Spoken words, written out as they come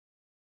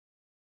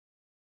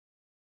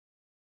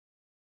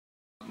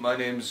My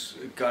name's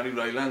Gary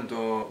Ryland,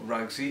 or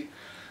Ragsy,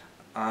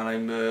 and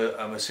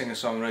I'm a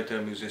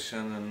singer-songwriter,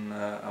 musician, and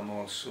I'm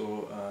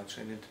also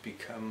training to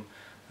become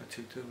a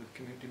tutor with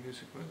Community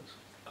Music Wales.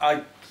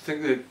 I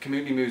think the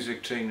community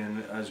music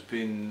training has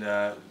been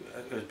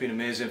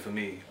amazing for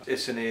me.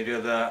 It's an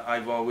area that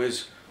I've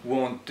always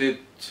wanted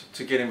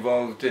to get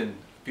involved in,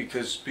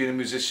 because being a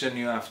musician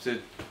you have to,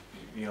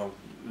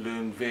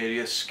 learn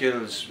various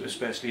skills,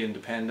 especially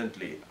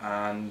independently,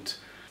 and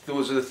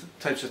those are the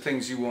types of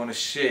things you want to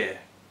share,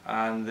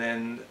 and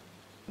then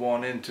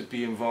wanting to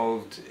be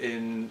involved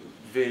in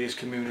various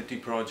community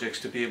projects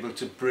to be able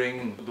to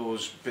bring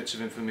those bits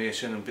of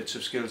information and bits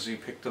of skills you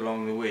picked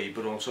along the way,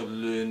 but also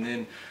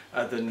learning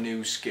other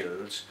new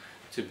skills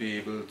to be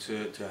able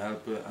to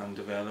help and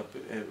develop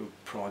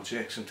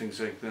projects and things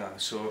like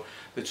that. So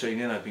the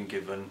training I've been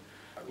given,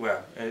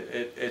 well,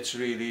 it's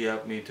really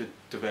helped me to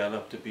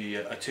develop to be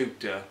a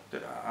tutor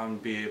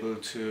and be able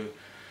to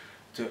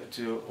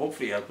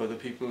hopefully help other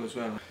people as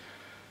well.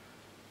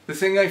 The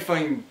thing I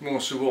find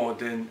most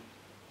rewarding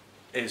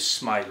is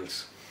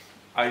smiles.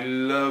 I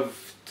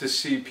love to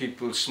see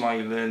people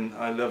smiling.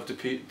 I love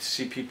to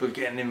see people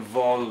getting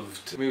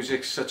involved.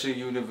 Music's such a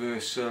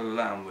universal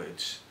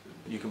language.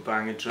 You can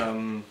bang a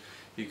drum,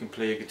 you can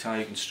play a guitar,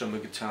 you can strum a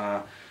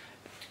guitar,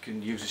 you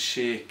can use a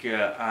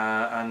shaker,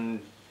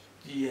 and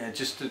yeah,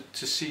 just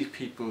to see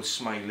people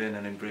smiling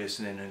and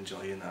embracing and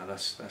enjoying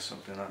that's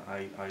something that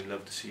I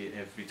love to see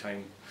every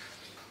time.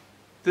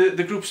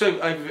 The groups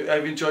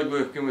I've enjoyed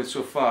working with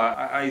so far,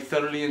 I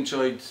thoroughly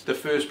enjoyed the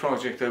first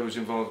project I was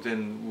involved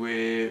in,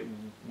 where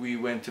we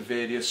went to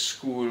various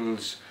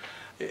schools.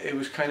 It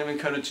was kind of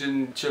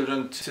encouraging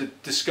children to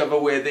discover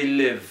where they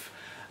live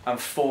and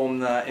form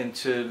that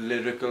into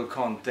lyrical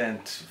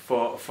content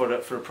for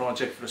a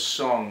project, for a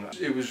song.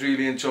 It was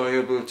really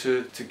enjoyable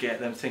to get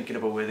them thinking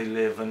about where they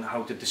live and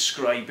how to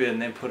describe it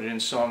and then put it in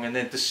song, and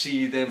then to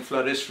see them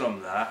flourish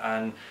from that.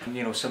 And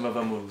some of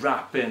them were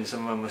rapping,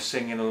 some of them were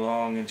singing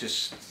along, and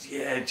just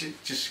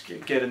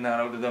getting that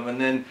out of them.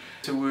 And then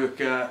to work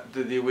at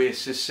the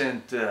Oasis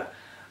Centre,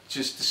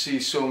 just to see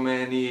so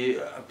many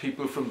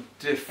people from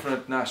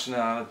different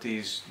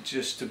nationalities,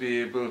 just to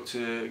be able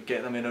to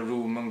get them in a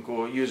room and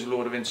go, here's a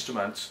load of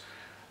instruments,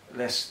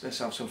 let's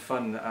have some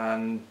fun.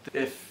 And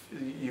if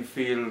you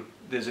feel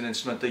there's an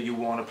instrument that you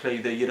want to play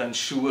that you're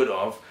unsure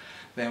of,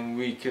 then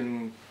we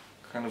can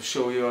kind of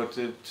show you how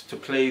to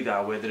play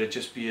that, whether it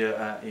just be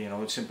a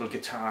simple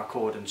guitar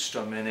chord and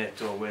strumming it,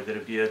 or whether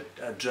it be a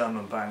drum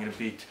and banging a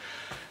beat.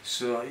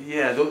 So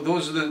yeah,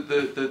 those are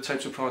the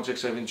types of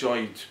projects I've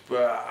enjoyed,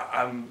 but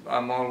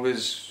I'm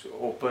always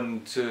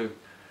open to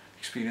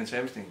experience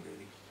everything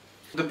really.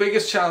 The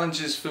biggest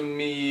challenges for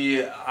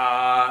me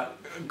are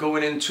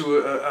going into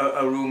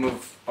a room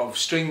of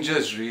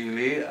strangers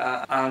really,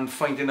 and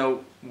finding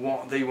out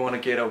what they want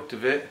to get out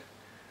of it.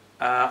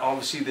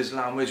 Obviously there's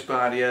language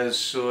barriers,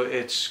 so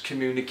it's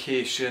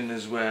communication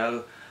as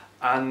well,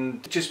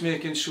 and just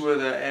making sure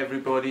that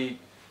everybody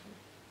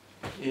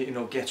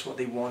gets what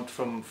they want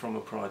from a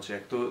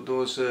project.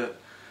 Those are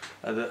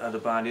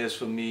the barriers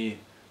for me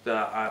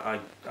that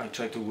I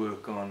try to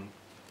work on.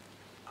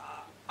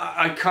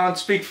 I can't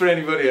speak for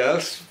anybody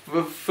else,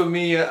 but for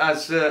me,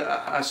 as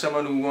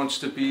someone who wants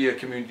to be a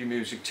community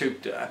music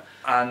tutor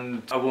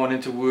and I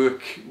wanted to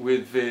work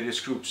with various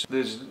groups,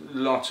 there's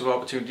lots of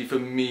opportunity for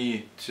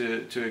me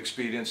to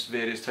experience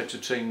various types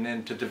of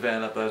training to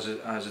develop as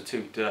a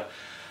tutor.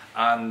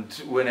 And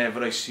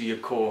whenever I see a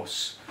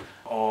course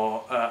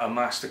or a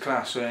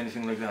masterclass or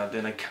anything like that,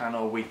 then I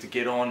cannot wait to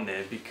get on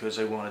there, because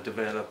I want to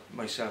develop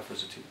myself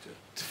as a tutor.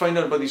 To find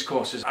out about these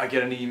courses, I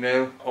get an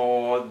email,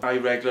 or I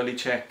regularly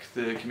check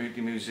the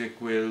Community Music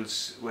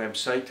Wales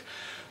website.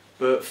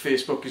 But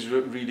Facebook is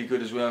really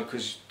good as well,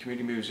 because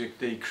Community Music,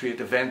 they create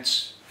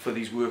events for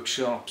these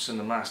workshops and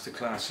the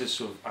masterclasses.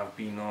 So I've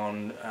been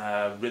on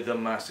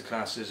rhythm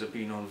masterclasses, I've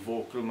been on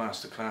vocal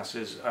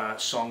masterclasses,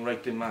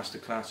 songwriting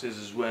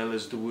masterclasses, as well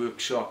as the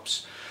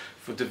workshops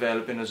for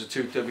developing as a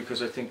tutor,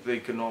 because I think they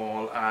can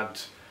all add.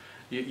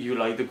 You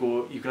can either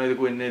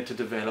go in there to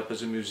develop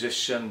as a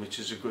musician, which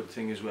is a good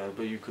thing as well,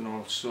 but you can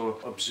also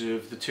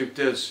observe the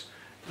tutors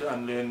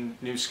and learn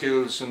new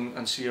skills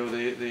and see how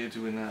they're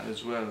doing that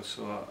as well.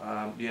 So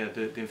yeah,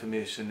 the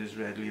information is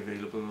readily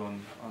available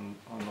on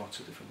lots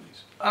of different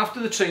ways.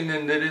 After the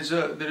training, there is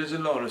a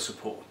lot of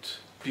support,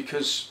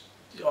 because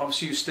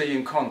obviously you stay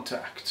in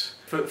contact.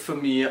 For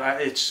me,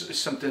 it's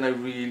something I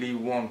really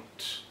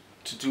want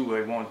to do.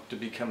 I want to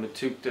become a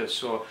tutor,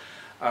 so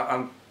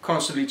I'm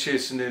constantly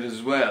chasing it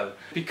as well.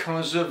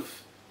 Because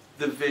of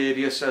the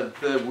various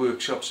other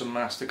workshops and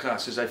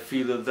masterclasses, I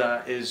feel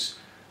that is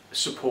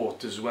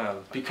support as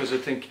well, because I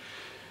think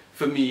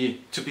for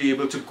me to be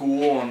able to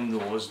go on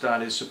those,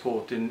 that is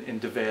support in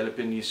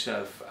developing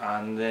yourself,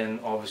 and then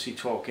obviously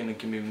talking and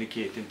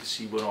communicating to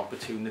see what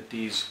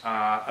opportunities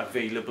are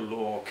available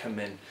or come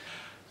in.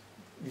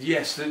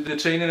 Yes, the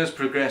training has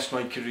progressed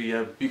my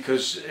career,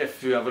 because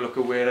if you have a look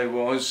at where I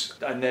was,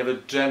 I never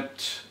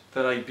dreamt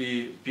that I'd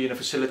be being a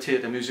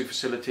facilitator, a music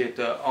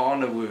facilitator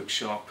on a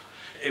workshop.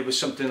 It was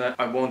something that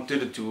I wanted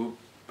to do,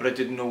 but I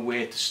didn't know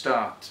where to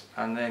start.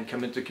 And then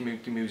coming to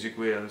Community Music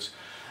Wales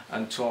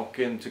and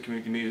talking to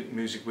Community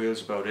Music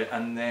Wales about it,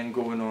 and then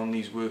going on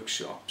these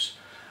workshops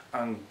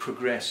and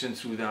progressing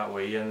through that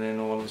way, and then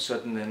all of a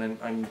sudden then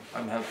I'm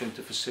helping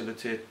to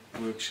facilitate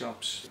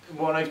workshops.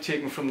 What I've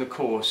taken from the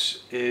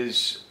course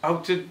is how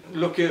to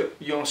look at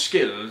your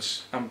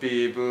skills and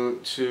be able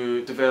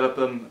to develop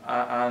them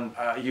and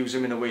use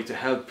them in a way to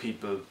help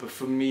people. But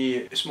for me,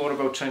 it's more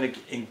about trying to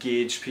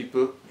engage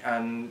people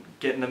and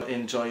getting them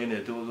enjoying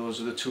it.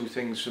 Those are the two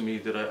things for me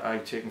that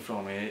I've taken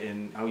from it,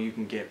 in how you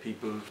can get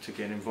people to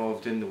get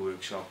involved in the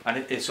workshop.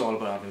 And it's all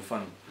about having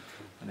fun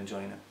and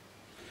enjoying it.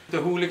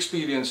 The whole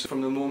experience,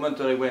 from the moment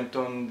that I went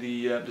on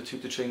the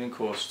tutor training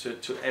course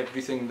to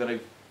everything that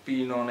I've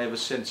been on ever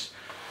since,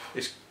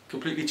 it's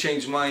completely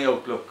changed my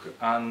outlook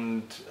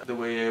and the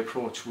way I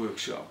approach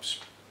workshops,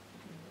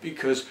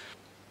 because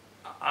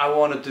I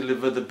want to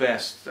deliver the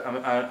best, and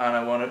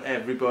I want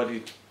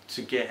everybody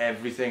to get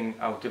everything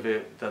out of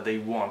it that they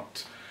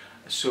want.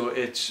 So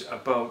it's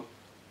about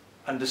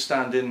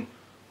understanding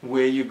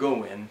where you're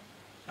going,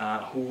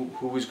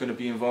 who is going to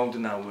be involved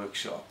in that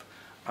workshop,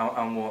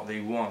 and what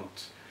they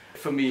want.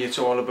 For me, it's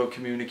all about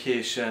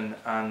communication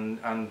and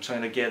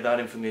trying to get that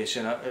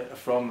information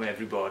from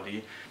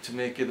everybody to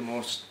make it the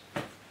most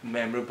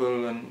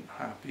memorable and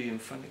happy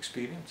and fun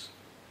experience.